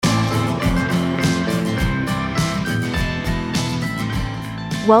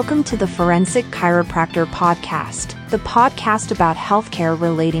Welcome to the Forensic Chiropractor Podcast, the podcast about healthcare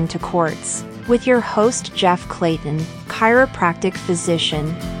relating to courts, with your host, Jeff Clayton, chiropractic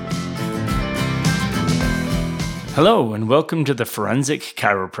physician. Hello, and welcome to the Forensic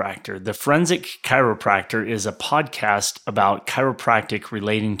Chiropractor. The Forensic Chiropractor is a podcast about chiropractic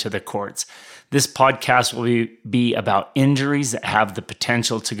relating to the courts. This podcast will be about injuries that have the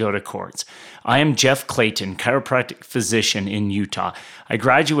potential to go to courts. I am Jeff Clayton, chiropractic physician in Utah. I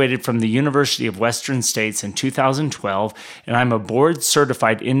graduated from the University of Western States in 2012, and I'm a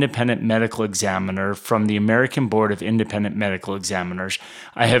board-certified independent medical examiner from the American Board of Independent Medical Examiners.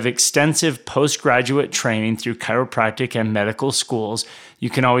 I have extensive postgraduate training through chiropractic and medical schools.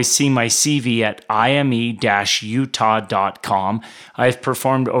 You can always see my CV at ime-utah.com. I have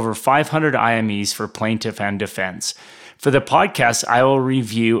performed over 500 IMEs for plaintiff and defense. For the podcast, I will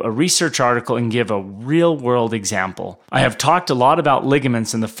review a research article and give a real-world example. I have talked a lot about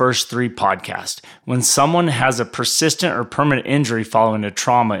ligaments in the first 3 podcasts. When someone has a persistent or permanent injury following a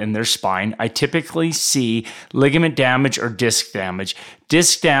trauma in their spine, I typically see ligament damage or disc damage.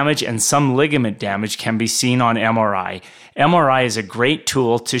 Disc damage and some ligament damage can be seen on MRI. MRI is a great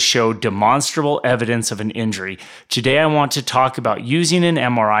tool to show demonstrable evidence of an injury. Today I want to talk about using an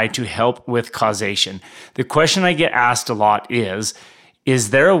MRI to help with causation. The question I get asked a lot is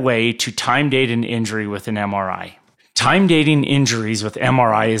there a way to time date an injury with an MRI? Time dating injuries with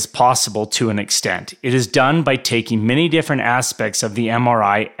MRI is possible to an extent. It is done by taking many different aspects of the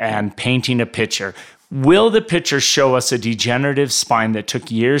MRI and painting a picture. Will the picture show us a degenerative spine that took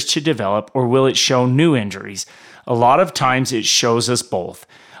years to develop, or will it show new injuries? A lot of times it shows us both.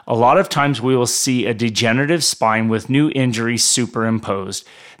 A lot of times we will see a degenerative spine with new injuries superimposed.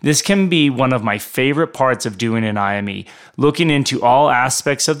 This can be one of my favorite parts of doing an IME, looking into all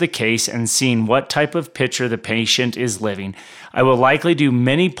aspects of the case and seeing what type of picture the patient is living. I will likely do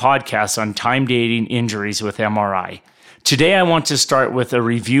many podcasts on time dating injuries with MRI. Today, I want to start with a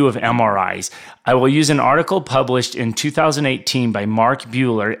review of MRIs. I will use an article published in 2018 by Mark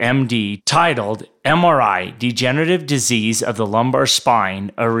Buehler, MD, titled MRI Degenerative Disease of the Lumbar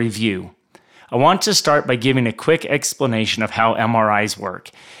Spine, a Review. I want to start by giving a quick explanation of how MRIs work.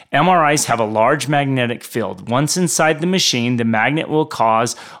 MRIs have a large magnetic field. Once inside the machine, the magnet will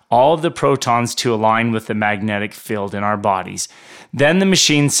cause all of the protons to align with the magnetic field in our bodies. Then the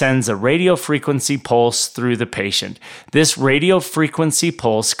machine sends a radio frequency pulse through the patient. This radio frequency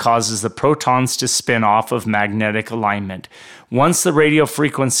pulse causes the protons to spin off of magnetic alignment. Once the radio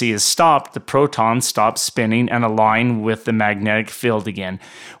frequency is stopped, the protons stop spinning and align with the magnetic field again.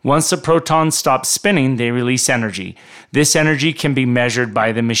 Once the protons stop spinning, they release energy. This energy can be measured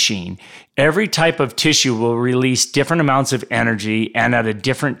by the machine. Every type of tissue will release different amounts of energy and at a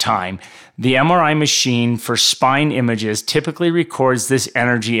different time. The MRI machine for spine images typically records this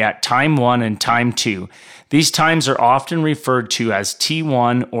energy at time 1 and time 2. These times are often referred to as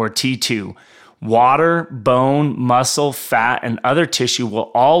T1 or T2. Water, bone, muscle, fat, and other tissue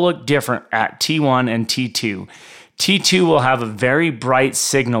will all look different at T1 and T2. T2 will have a very bright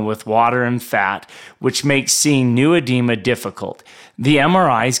signal with water and fat, which makes seeing new edema difficult. The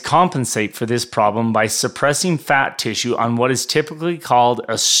MRIs compensate for this problem by suppressing fat tissue on what is typically called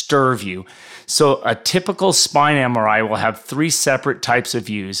a stir view. So a typical spine MRI will have 3 separate types of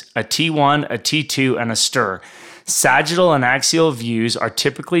views, a T1, a T2, and a stir. Sagittal and axial views are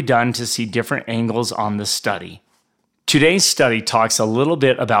typically done to see different angles on the study. Today's study talks a little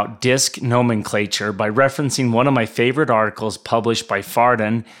bit about disc nomenclature by referencing one of my favorite articles published by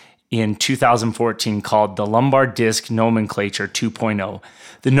Farden in 2014 called The Lumbar Disc Nomenclature 2.0.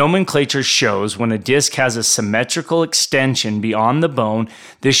 The nomenclature shows when a disc has a symmetrical extension beyond the bone,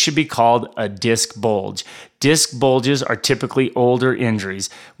 this should be called a disc bulge. Disc bulges are typically older injuries.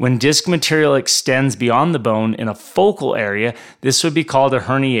 When disc material extends beyond the bone in a focal area, this would be called a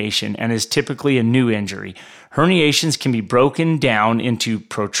herniation and is typically a new injury. Herniations can be broken down into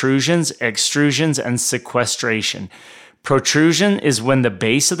protrusions, extrusions, and sequestration. Protrusion is when the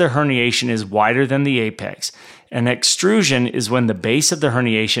base of the herniation is wider than the apex. An extrusion is when the base of the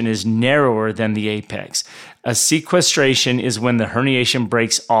herniation is narrower than the apex. A sequestration is when the herniation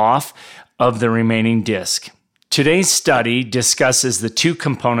breaks off of the remaining disc. Today's study discusses the 2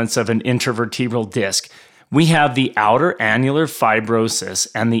 components of an intervertebral disc. We have the outer annular fibrosis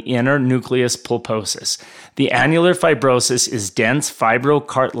and the inner nucleus pulposus. The annular fibrosis is dense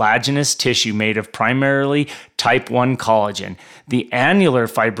fibrocartilaginous tissue made of primarily type 1 collagen. The annular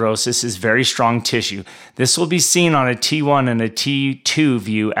fibrosis is very strong tissue. This will be seen on a T1 and a T2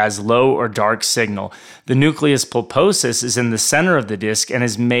 view as low or dark signal. The nucleus pulposus is in the center of the disc and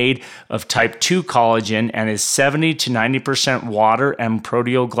is made of type 2 collagen and is 70 to 90% water and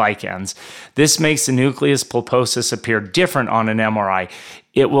proteoglycans. This makes the nucleus pulposus appear different on an MRI.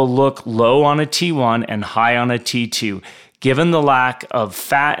 It will look low on a T1 and high on a T2. Given the lack of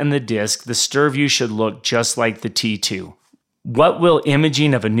fat in the disc, the STIR view should look just like the T2. What will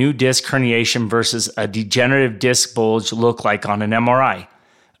imaging of a new disc herniation versus a degenerative disc bulge look like on an MRI?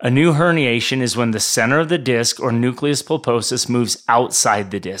 A new herniation is when the center of the disc or nucleus pulposus moves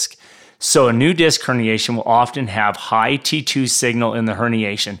outside the disc. So a new disc herniation will often have high T2 signal in the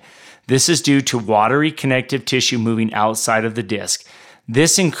herniation. This is due to watery connective tissue moving outside of the disc.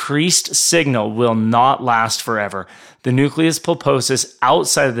 This increased signal will not last forever. The nucleus pulposus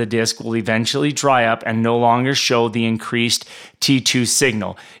outside of the disc will eventually dry up and no longer show the increased T2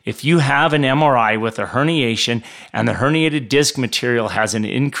 signal. If you have an MRI with a herniation and the herniated disc material has an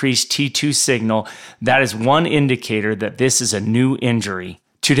increased T2 signal, that is one indicator that this is a new injury.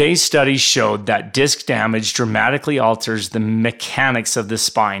 Today's studies showed that disc damage dramatically alters the mechanics of the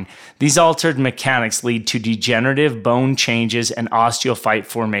spine. These altered mechanics lead to degenerative bone changes and osteophyte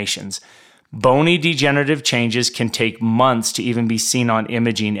formations. Bony degenerative changes can take months to even be seen on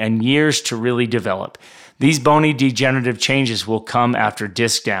imaging and years to really develop. These bony degenerative changes will come after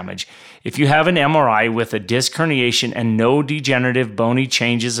disc damage. If you have an MRI with a disc herniation and no degenerative bony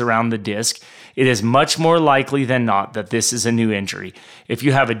changes around the disc, it is much more likely than not that this is a new injury. If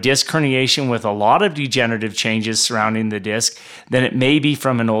you have a disc herniation with a lot of degenerative changes surrounding the disc, then it may be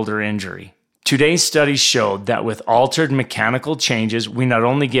from an older injury. Today's studies showed that with altered mechanical changes, we not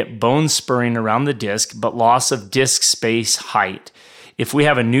only get bone spurring around the disc, but loss of disc space height. If we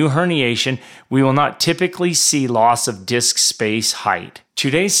have a new herniation, we will not typically see loss of disc space height.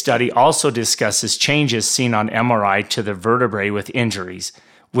 Today's study also discusses changes seen on MRI to the vertebrae with injuries.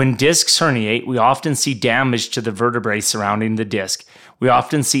 When discs herniate, we often see damage to the vertebrae surrounding the disc. We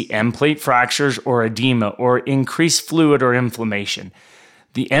often see end plate fractures or edema or increased fluid or inflammation.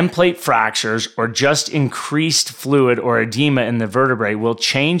 The end plate fractures or just increased fluid or edema in the vertebrae will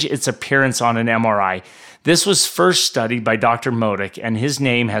change its appearance on an MRI. This was first studied by Dr. Modick, and his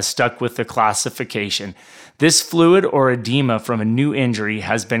name has stuck with the classification. This fluid or edema from a new injury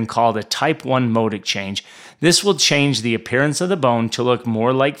has been called a type 1 Modick change. This will change the appearance of the bone to look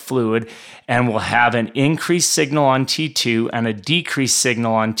more like fluid and will have an increased signal on T2 and a decreased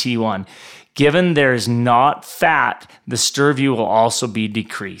signal on T1. Given there is not fat, the STIR view will also be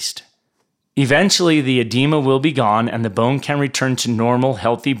decreased. Eventually, the edema will be gone and the bone can return to normal,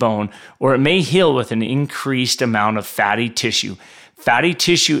 healthy bone, or it may heal with an increased amount of fatty tissue. Fatty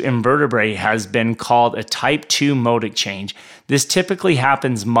tissue in vertebrae has been called a type 2 Modick change. This typically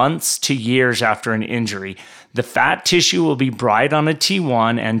happens months to years after an injury. The fat tissue will be bright on a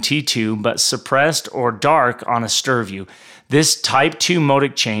T1 and T2, but suppressed or dark on a STIR view. This type 2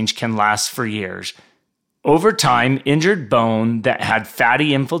 Modick change can last for years. Over time, injured bone that had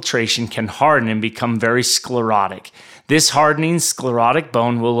fatty infiltration can harden and become very sclerotic. This hardening sclerotic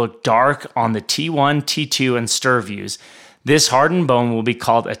bone will look dark on the T1, T2, and STIR views. This hardened bone will be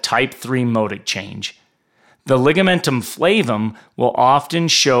called a type 3 Modick change. The ligamentum flavum will often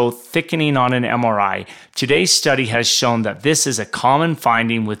show thickening on an MRI. Today's study has shown that this is a common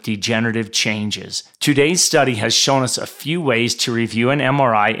finding with degenerative changes. Today's study has shown us a few ways to review an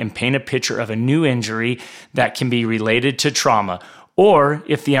MRI and paint a picture of a new injury that can be related to trauma, or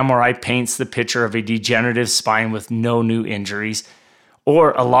if the MRI paints the picture of a degenerative spine with no new injuries.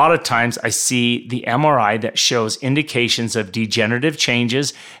 Or a lot of times I see the MRI that shows indications of degenerative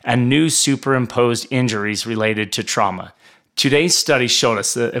changes and new superimposed injuries related to trauma. Today's study showed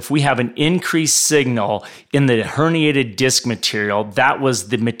us that if we have an increased signal in the herniated disc material, that was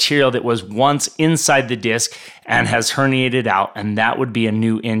the material that was once inside the disc and has herniated out, and that would be a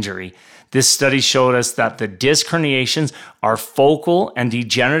new injury. This study showed us that the disc herniations are focal and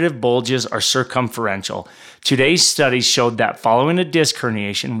degenerative bulges are circumferential. Today's study showed that following a disc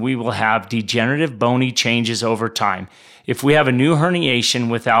herniation, we will have degenerative bony changes over time. If we have a new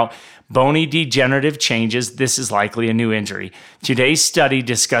herniation without bony degenerative changes, this is likely a new injury. Today's study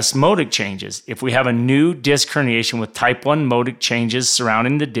discussed Modick changes. If we have a new disc herniation with type 1 Modick changes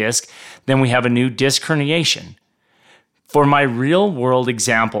surrounding the disc, then we have a new disc herniation. For my real-world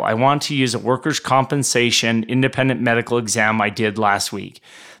example, I want to use a workers' compensation independent medical exam I did last week.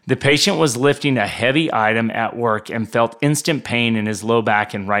 The patient was lifting a heavy item at work and felt instant pain in his low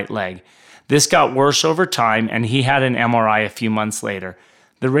back and right leg. This got worse over time, and he had an MRI a few months later.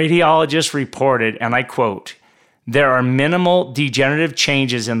 The radiologist reported, and I quote, "There are minimal degenerative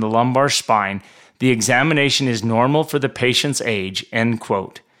changes in the lumbar spine. The examination is normal for the patient's age," end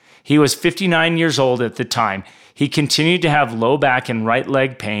quote. He was 59 years old at the time. He continued to have low back and right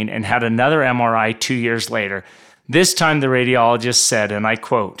leg pain and had another MRI 2 years later. This time the radiologist said, and I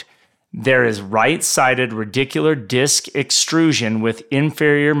quote, "There is right-sided radicular disc extrusion with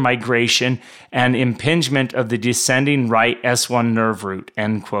inferior migration and impingement of the descending right S1 nerve root,"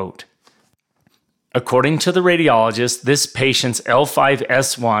 end quote. According to the radiologist, this patient's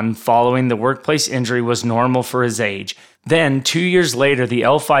L5-S1 following the workplace injury was normal for his age. Then, 2 years later, the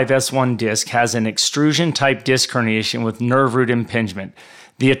L5-S1 disc has an extrusion-type disc herniation with nerve root impingement.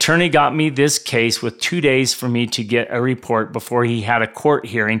 The attorney got me this case with 2 days for me to get a report before he had a court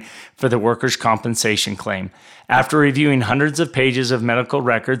hearing for the workers' compensation claim. After reviewing hundreds of pages of medical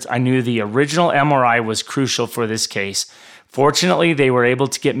records, I knew the original MRI was crucial for this case. Fortunately, they were able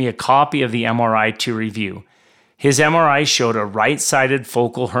to get me a copy of the MRI to review. His MRI showed a right-sided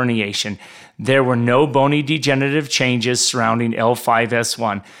focal herniation. There were no bony degenerative changes surrounding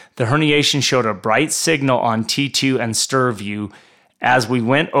L5-S1. The herniation showed a bright signal on T2 and STIR view. As we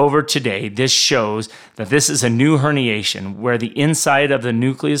went over today, this shows that this is a new herniation where the inside of the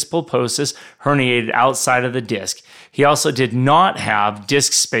nucleus pulposus herniated outside of the disc. He also did not have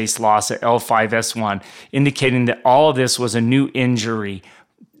disc space loss at L5-S1, indicating that all of this was a new injury,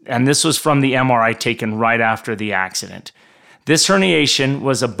 and this was from the MRI taken right after the accident. This herniation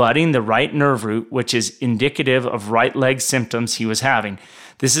was abutting the right nerve root, which is indicative of right leg symptoms he was having.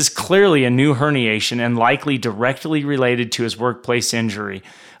 This is clearly a new herniation and likely directly related to his workplace injury.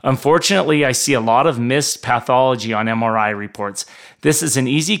 Unfortunately, I see a lot of missed pathology on MRI reports. This is an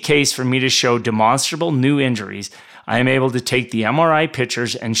easy case for me to show demonstrable new injuries. I am able to take the MRI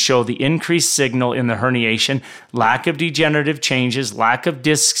pictures and show the increased signal in the herniation, lack of degenerative changes, lack of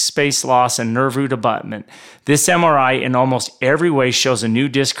disc space loss, and nerve root abutment. This MRI in almost every way shows a new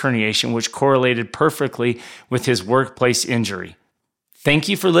disc herniation, which correlated perfectly with his workplace injury. Thank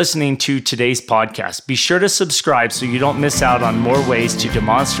you for listening to today's podcast. Be sure to subscribe so you don't miss out on more ways to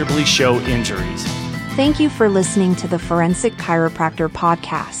demonstrably show injuries. Thank you for listening to the Forensic Chiropractor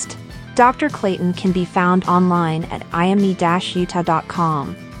podcast. Dr. Clayton can be found online at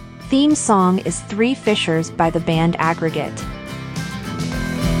ime-utah.com. Theme song is Three Fishers by the band Aggregate. 3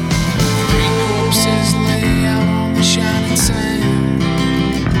 corpses lay out on the shining sand.